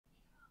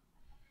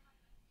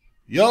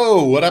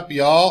Yo, what up,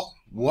 y'all?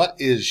 What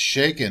is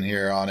shaking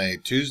here on a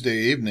Tuesday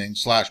evening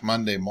 /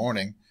 Monday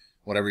morning,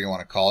 whatever you want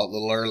to call it, a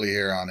little early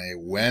here on a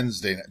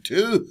Wednesday night,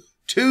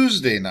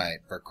 Tuesday night,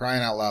 for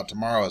crying out loud.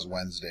 Tomorrow is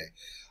Wednesday.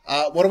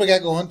 What do we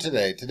got going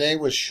today? Today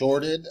was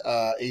shorted,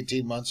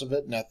 18 months of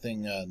it,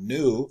 nothing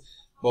new.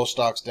 Both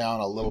stocks down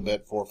a little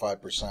bit, 4 or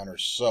 5% or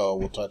so.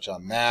 We'll touch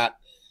on that.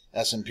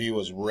 S&P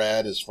was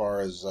red as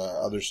far as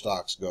other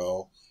stocks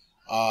go.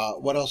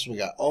 What else we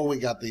got? Oh, we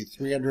got the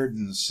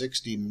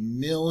 $360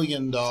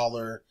 million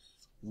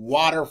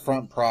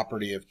waterfront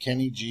property of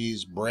Kenny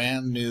G's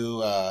brand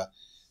new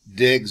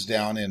digs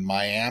down in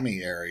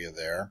Miami area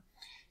there.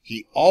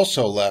 He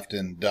also left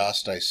in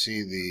dust. I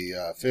see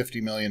the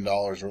 $50 million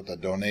worth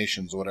of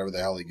donations, whatever the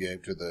hell he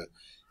gave to the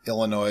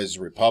Illinois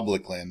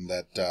Republican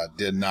that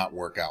did not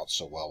work out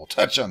so well. We'll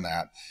touch on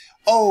that.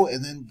 Oh,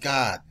 and then,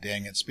 God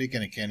dang it,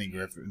 speaking of Kenny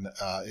Griffin,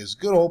 his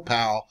good old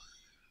pal,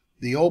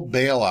 the old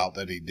bailout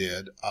that he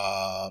did,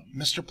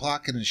 Mr.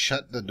 Plotkin has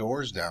shut the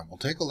doors down. We'll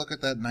take a look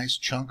at that nice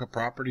chunk of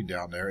property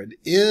down there. It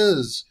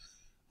is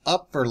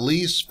up for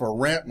lease, for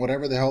rent,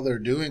 whatever the hell they're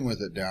doing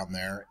with it down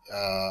there.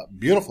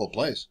 Beautiful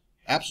place.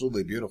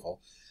 Absolutely beautiful.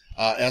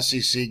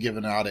 SEC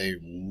giving out a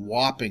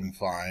whopping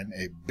fine,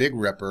 a big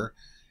ripper,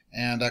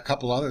 and a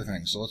couple other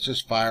things. So let's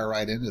just fire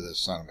right into this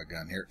son of a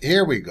gun here.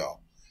 Here we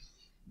go.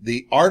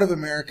 The Art of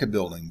America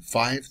building,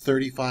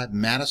 535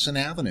 Madison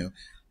Avenue.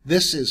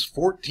 This is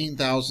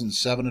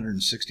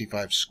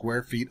 14,765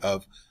 square feet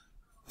of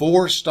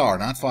 4-star,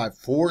 not 5,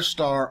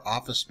 4-star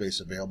office space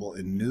available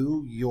in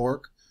New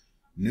York.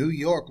 New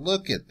York,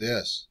 look at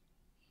this.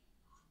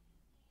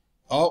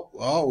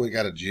 Oh, we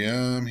got a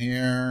gym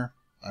here.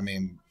 I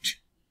mean,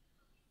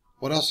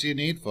 what else do you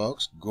need,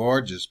 folks?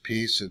 Gorgeous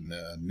piece in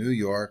New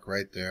York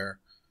right there.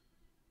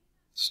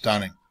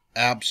 Stunning.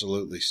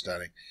 Absolutely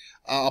stunning.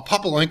 I'll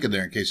pop a link in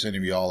there in case any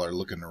of y'all are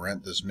looking to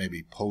rent this,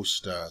 maybe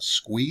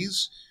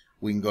post-squeeze.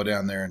 We can go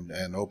down there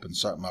and open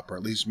something up, or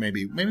at least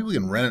maybe we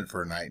can rent it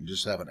for a night and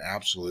just have an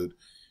absolute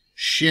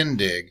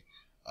shindig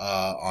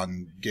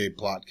on Gabe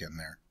Plotkin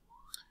there.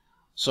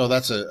 So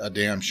that's a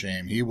damn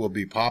shame. He will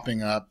be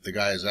popping up. The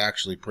guy is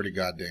actually pretty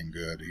goddamn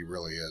good. He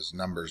really is,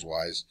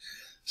 numbers-wise.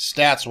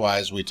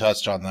 Stats-wise, we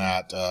touched on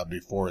that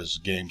before his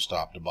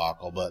GameStop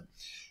debacle, but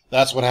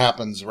that's what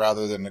happens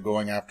rather than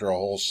going after a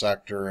whole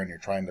sector and you're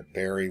trying to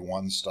bury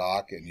one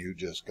stock and you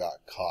just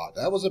got caught.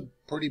 That was a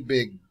pretty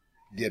big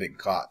getting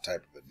caught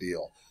type of a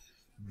deal.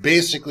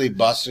 Basically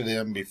busted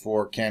him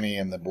before Kenny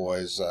and the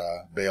boys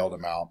bailed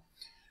him out.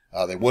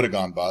 They would have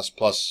gone bust.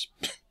 Plus,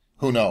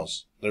 who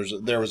knows?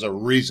 There was a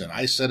reason.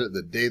 I said it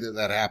the day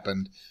that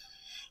happened,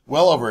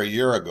 well over a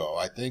year ago.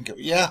 I think,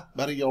 yeah,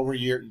 about over a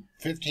year,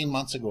 15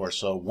 months ago or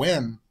so,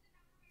 when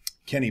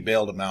Kenny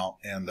bailed him out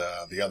and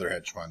the other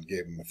hedge fund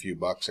gave him a few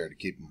bucks there to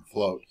keep him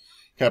afloat.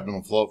 Kept him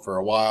afloat for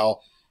a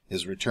while.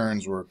 His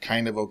returns were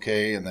kind of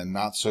okay and then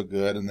not so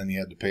good, and then he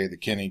had to pay the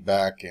Kenny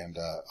back, and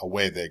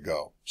away they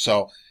go.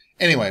 So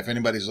anyway, if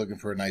anybody's looking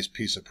for a nice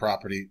piece of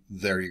property,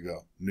 there you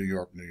go. New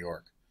York, New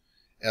York.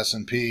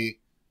 S&P,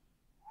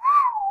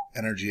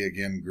 energy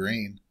again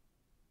green.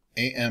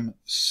 AM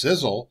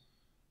sizzle,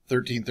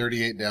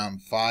 1338 down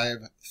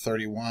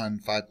 531,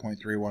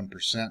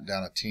 5.31%,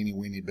 down a teeny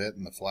weeny bit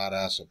in the flat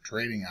ass of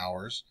trading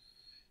hours.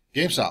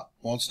 GameStop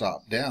won't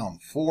stop, down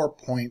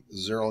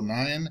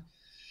 4.09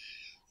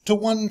 to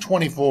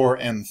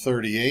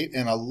 124.38,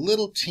 and a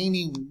little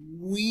teeny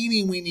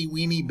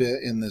weeny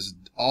bit in this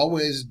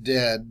always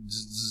dead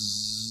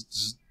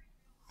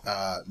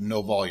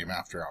no volume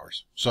after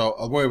hours. So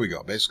away we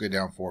go. Basically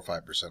down 4 or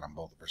 5% on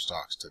both of our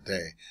stocks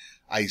today.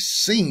 I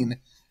seen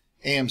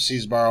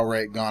AMC's borrow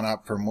rate gone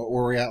up from what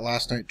were we at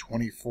last night?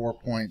 24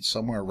 points,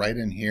 somewhere right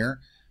in here.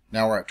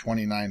 Now we're at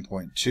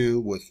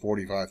 29.2 with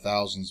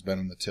 45,000's been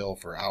in the till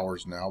for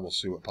hours now. We'll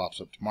see what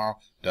pops up tomorrow.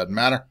 Doesn't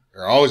matter.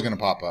 They're always going to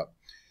pop up.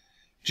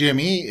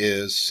 GME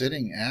is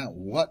sitting at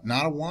what?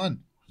 Not a 1.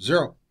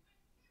 0.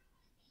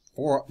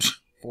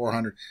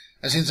 400.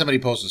 I seen somebody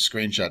post a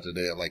screenshot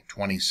today of like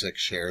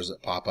 26 shares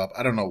that pop up.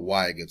 I don't know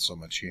why I get so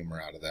much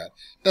humor out of that.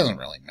 Doesn't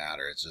really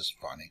matter. It's just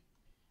funny.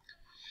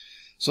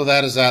 So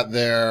that is that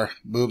there.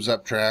 Boobs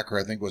up tracker,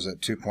 I think was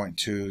at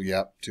 2.2.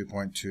 Yep,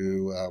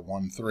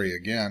 2.213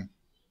 again.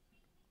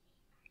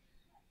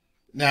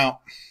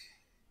 Now,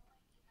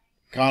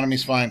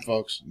 economy's fine,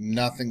 folks.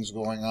 Nothing's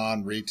going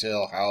on.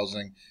 Retail,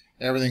 housing.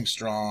 Everything's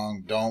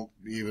strong. Don't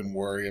even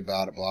worry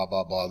about it, blah,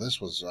 blah, blah.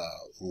 This was a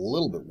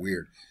little bit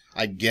weird.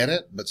 I get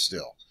it, but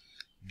still.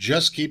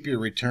 Just keep your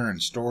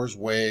returns. Stores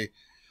way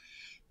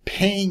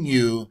paying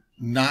you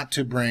not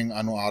to bring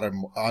unwanted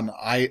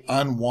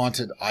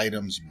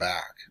items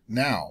back.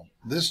 Now,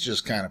 this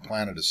just kind of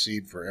planted a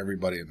seed for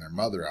everybody and their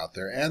mother out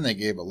there, and they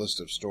gave a list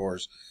of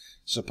stores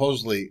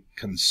supposedly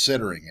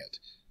considering it.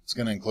 It's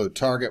going to include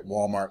Target,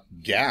 Walmart,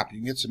 Gap. You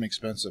can get some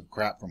expensive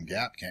crap from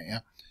Gap, can't you?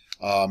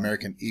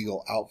 American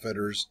Eagle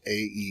Outfitters,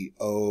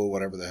 AEO,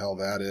 whatever the hell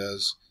that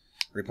is,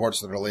 reports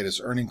that their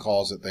latest earning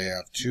calls that they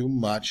have too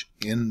much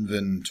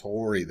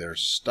inventory. They're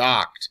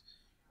stocked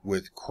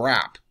with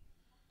crap.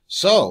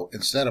 So,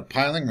 instead of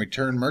piling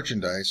returned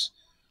merchandise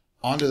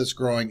Onto this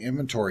growing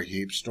inventory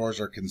heap, stores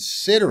are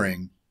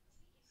considering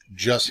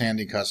just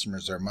handing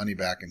customers their money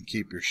back and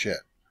keep your shit.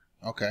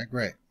 Okay,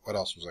 great. What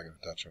else was I going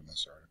to touch on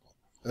this article?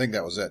 I think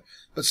that was it.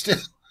 But still,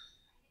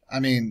 I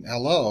mean,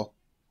 hello.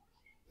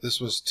 This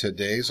was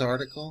today's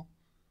article?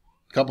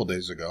 A couple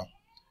days ago.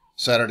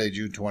 Saturday,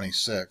 June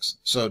 26th.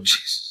 So,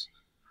 Jesus.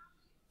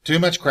 Too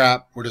much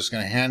crap. We're just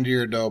going to hand you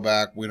your dough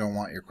back. We don't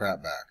want your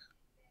crap back.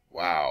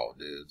 Wow,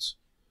 dudes.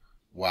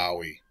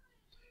 Wowie.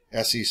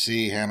 SEC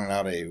handed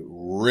out a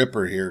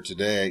ripper here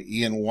today.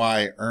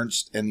 E&Y,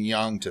 Ernst &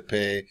 Young to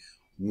pay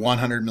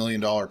 $100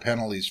 million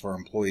penalties for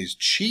employees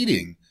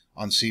cheating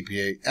on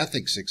CPA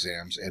ethics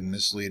exams and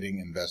misleading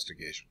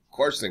investigation. Of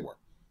course they were.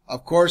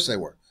 Of course they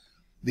were.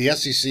 The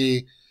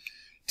SEC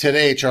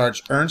today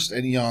charged Ernst &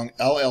 Young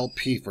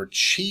LLP for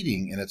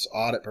cheating in its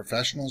audit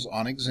professionals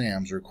on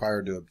exams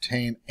required to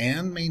obtain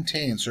and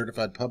maintain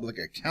certified public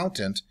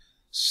accountant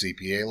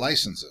CPA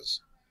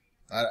licenses.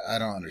 I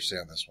don't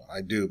understand this one.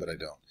 I do, but I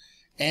don't.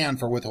 And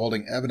for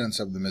withholding evidence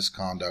of the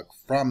misconduct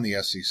from the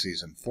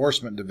SEC's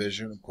enforcement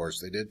division. Of course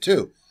they did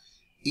too.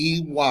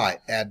 EY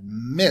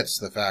admits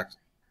the fact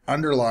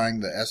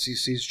underlying the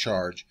SEC's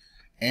charge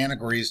and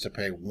agrees to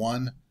pay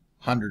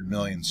 100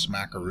 million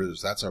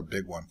smackaroos. That's our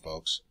big one,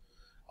 folks.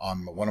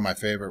 On one of my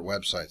favorite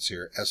websites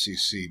here,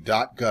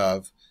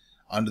 sec.gov,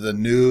 under the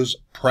news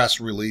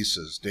press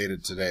releases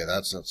dated today.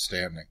 That's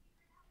outstanding.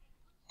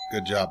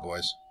 Good job,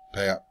 boys.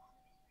 Pay up.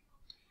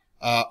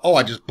 Oh,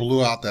 I just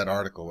blew out that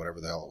article,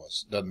 whatever the hell it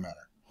was. Doesn't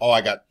matter. Oh,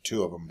 I got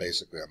two of them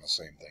basically on the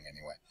same thing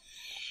anyway.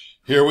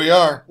 Here we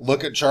are.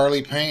 Look at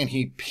Charlie Payne.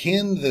 He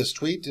pinned this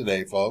tweet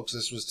today, folks.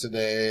 This was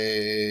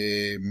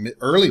today,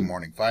 early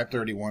morning,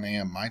 5:31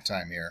 a.m. my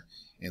time here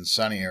in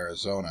sunny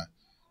Arizona.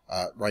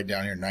 Right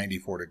down here,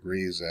 94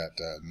 degrees at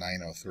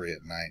 9:03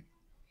 at night.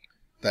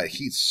 That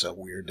heat's so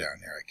weird down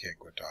here. I can't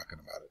quit talking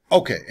about it.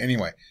 Okay,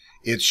 anyway,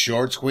 it's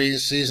short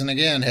squeeze season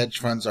again. Hedge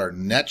funds are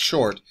net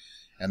short,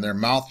 and their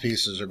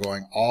mouthpieces are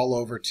going all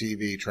over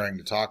TV trying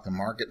to talk the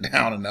market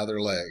down another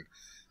leg.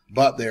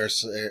 But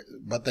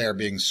they are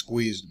being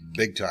squeezed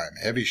big time.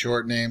 Heavy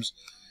short names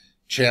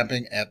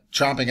chomping at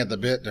the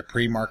bit to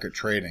pre-market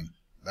trading.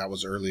 That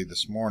was early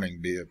this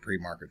morning, be a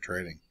pre-market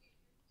trading.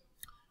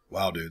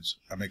 Wow, dudes.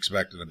 I'm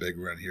expecting a big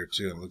run here,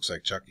 too. And it looks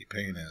like Chucky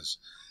Payne is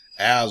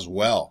as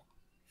well.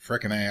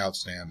 Frickin' A,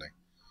 outstanding.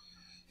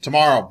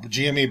 Tomorrow,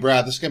 GME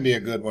Brad. This is going to be a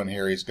good one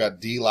here. He's got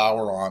D.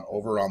 Lauer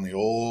over on the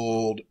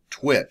old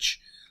Twitch.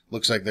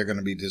 Looks like they're going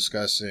to be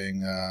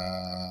discussing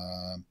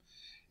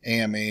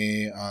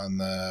AME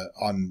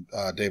on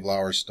Dave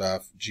Lauer's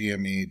stuff,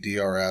 GME,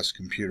 DRS,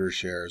 computer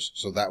shares.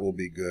 So that will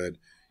be good.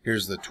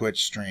 Here's the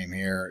Twitch stream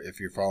here. If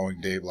you're following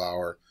Dave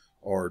Lauer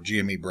or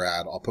GME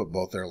Brad, I'll put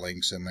both their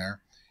links in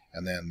there.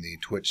 And then the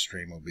Twitch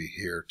stream will be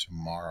here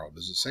tomorrow.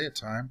 Does it say a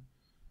time?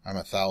 I'm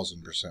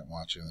 1,000%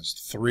 watching this.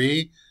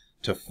 3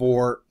 to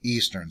 4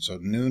 Eastern, so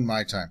noon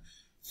my time.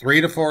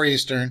 3 to 4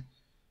 Eastern.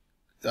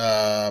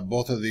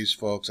 Both of these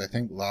folks, I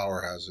think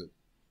Lauer has it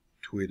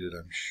tweeted,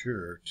 I'm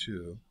sure,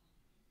 too.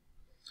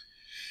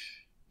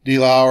 D.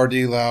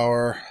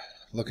 Lauer,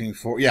 looking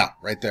for, yeah,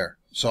 right there.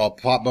 So I'll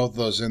pop both of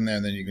those in there,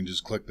 and then you can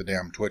just click the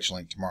damn Twitch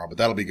link tomorrow. But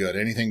that'll be good.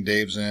 Anything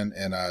Dave's in,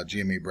 and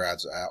GME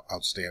Brad's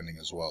outstanding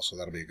as well, so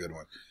that'll be a good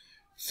one.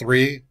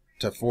 3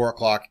 to 4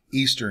 o'clock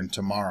Eastern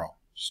tomorrow.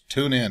 Just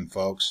tune in,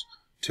 folks.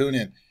 Tune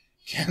in.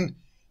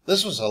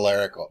 This was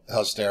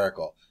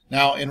hysterical.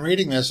 Now, in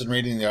reading this and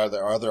reading the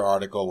other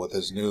article with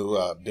his new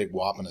big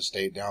whopping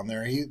estate down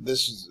there, he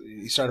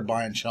started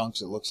buying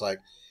chunks, it looks like,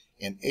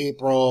 in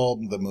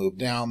April. The move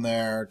down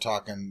there,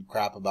 talking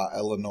crap about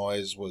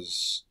Illinois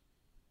was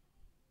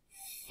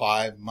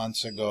 5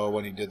 months ago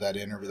when he did that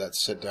interview, that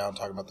sit down,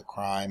 talking about the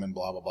crime and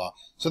blah, blah, blah.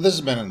 So this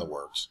has been in the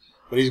works.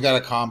 But he's got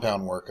a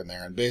compound working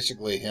there, and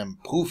basically him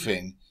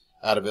poofing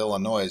out of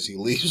Illinois, he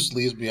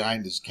leaves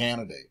behind his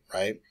candidate,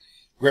 right?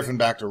 Griffin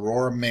backed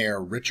Aurora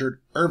Mayor Richard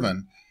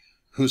Irvin,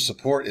 whose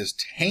support is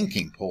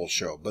tanking, polls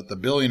show, but the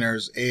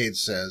billionaire's aide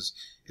says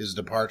his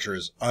departure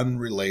is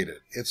unrelated.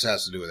 It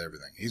has to do with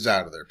everything. He's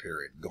out of there,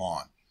 period.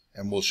 Gone.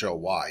 And we'll show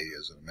why he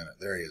is in a minute.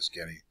 There he is,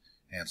 Kenny.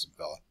 Handsome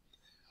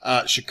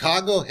fella.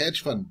 Chicago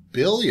hedge fund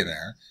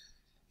billionaire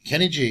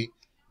Kenny G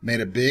made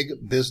a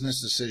big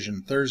business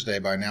decision Thursday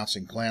by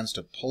announcing plans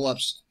to pull up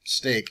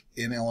stake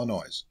in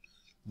Illinois.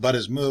 But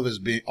his move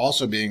is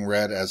also being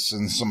read as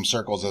in some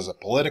circles as a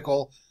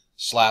political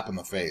slap in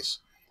the face.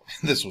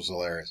 This was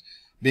hilarious.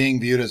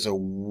 Being viewed as a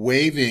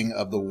waving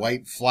of the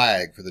white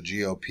flag for the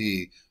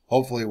GOP,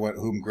 hopefully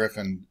whom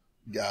Griffin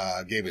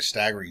gave a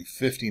staggering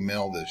 $50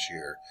 million this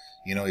year.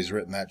 You know, he's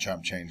written that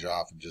chump change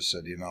off and just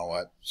said, you know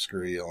what,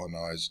 screw you,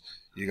 Illinois.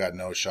 You got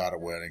no shot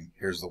of winning.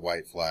 Here's the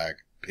white flag.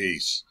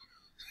 Peace.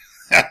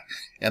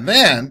 And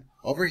then,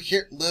 over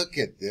here, look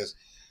at this.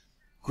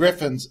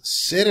 Griffin's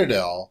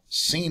Citadel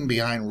seen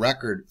behind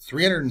record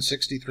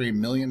 $363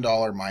 million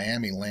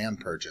Miami land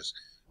purchase.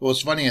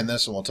 What's funny in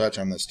this, and we'll touch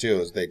on this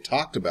too, is they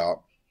talked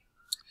about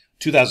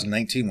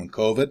 2019 when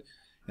COVID,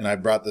 and I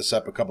brought this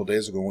up a couple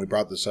days ago, and we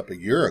brought this up a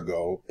year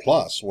ago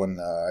plus when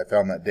I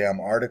found that damn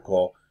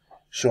article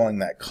showing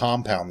that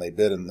compound they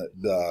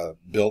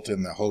built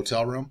in the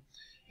hotel room,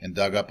 and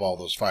dug up all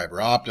those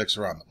fiber optics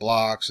around the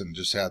blocks and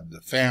just had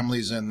the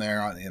families in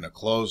there in a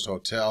closed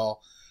hotel.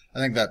 I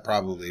think that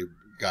probably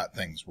got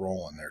things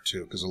rolling there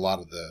too, because a lot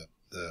of the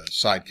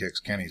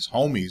sidekicks, Kenny's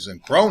homies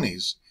and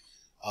cronies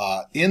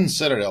in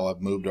Citadel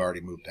have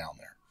already moved down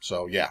there.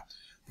 So yeah,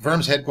 the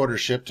firm's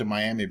headquarters shift to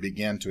Miami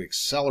began to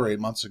accelerate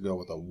months ago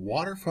with a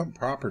waterfront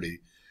property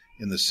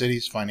in the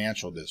city's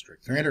financial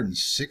district.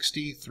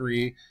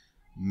 $363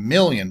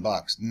 million.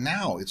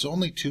 Now it's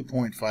only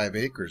 2.5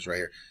 acres right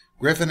here.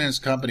 Griffin and his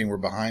company were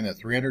behind the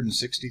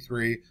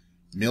 $363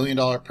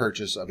 million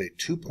purchase of a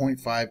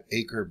 2.5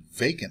 acre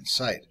vacant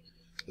site.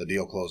 The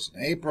deal closed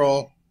in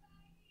April.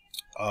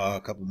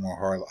 A couple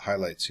more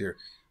highlights here.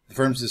 The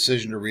firm's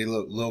decision to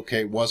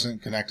relocate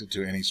wasn't connected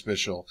to any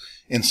special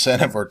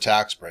incentive or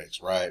tax breaks.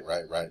 Right.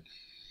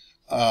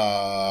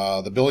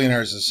 The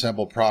billionaires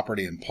assembled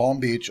property in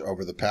Palm Beach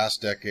over the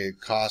past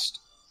decade, cost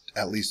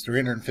at least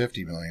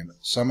 $350 million.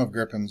 Some of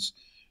Griffin's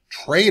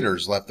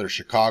traders left their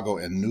Chicago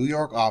and New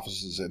York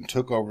offices and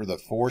took over the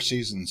Four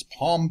Seasons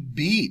Palm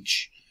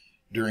Beach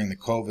during the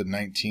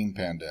COVID-19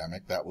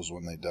 pandemic. That was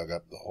when they dug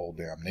up the whole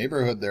damn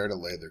neighborhood there to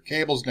lay their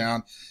cables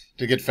down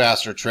to get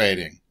faster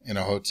trading in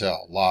a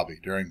hotel lobby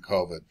during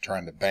COVID,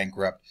 trying to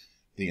bankrupt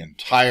the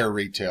entire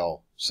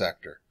retail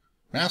sector.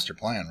 Master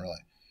plan,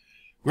 really.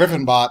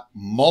 Griffin bought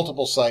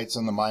multiple sites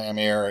in the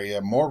Miami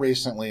area, more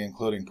recently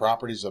including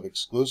properties of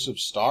exclusive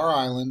Star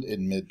Island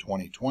in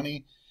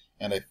mid-2020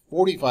 and a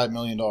 $45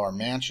 million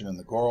mansion in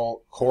the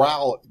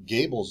Coral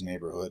Gables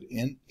neighborhood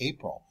in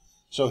April.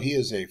 So he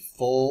is a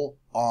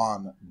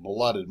full-on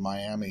blooded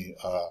Miami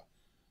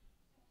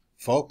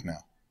folk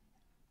now.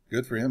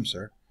 Good for him,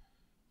 sir.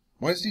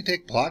 Why doesn't he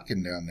take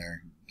Plotkin down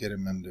there, get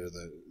him into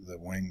the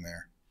wing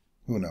there?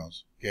 Who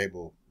knows? Gabe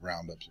will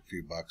round up a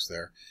few bucks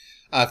there.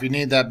 If you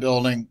need that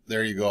building,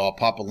 there you go. I'll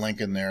pop a link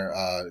in there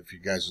if you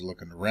guys are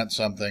looking to rent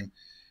something.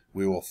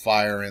 We will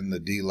fire in the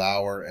D.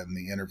 Lauer and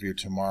the interview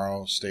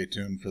tomorrow. Stay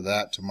tuned for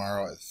that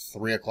tomorrow at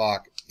 3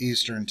 o'clock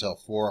Eastern till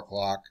 4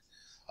 o'clock.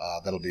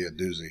 That'll be a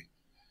doozy.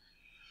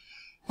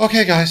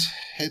 Okay, guys.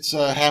 It's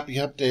Happy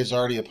Hump Day is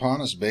already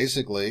upon us,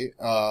 basically.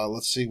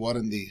 Let's see what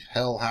in the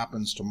hell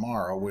happens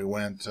tomorrow. We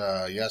went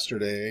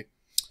yesterday.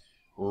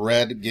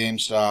 Red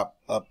GameStop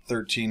up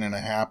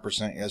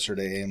 13.5%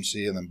 yesterday,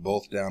 AMC, and then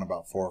both down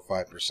about 4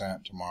 or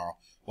 5% tomorrow.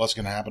 What's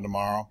going to happen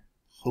tomorrow?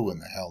 Who in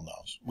the hell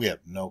knows? We have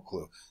no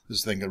clue.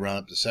 This thing could run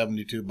up to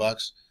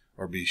 $72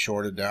 or be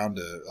shorted down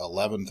to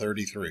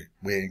 $11.33.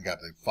 We ain't got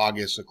the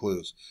foggiest of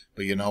clues.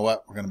 But you know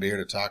what? We're going to be here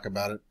to talk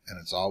about it, and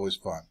it's always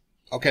fun.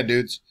 Okay,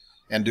 dudes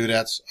and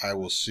dudettes, I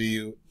will see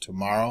you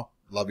tomorrow.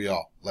 Love you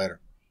all.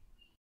 Later.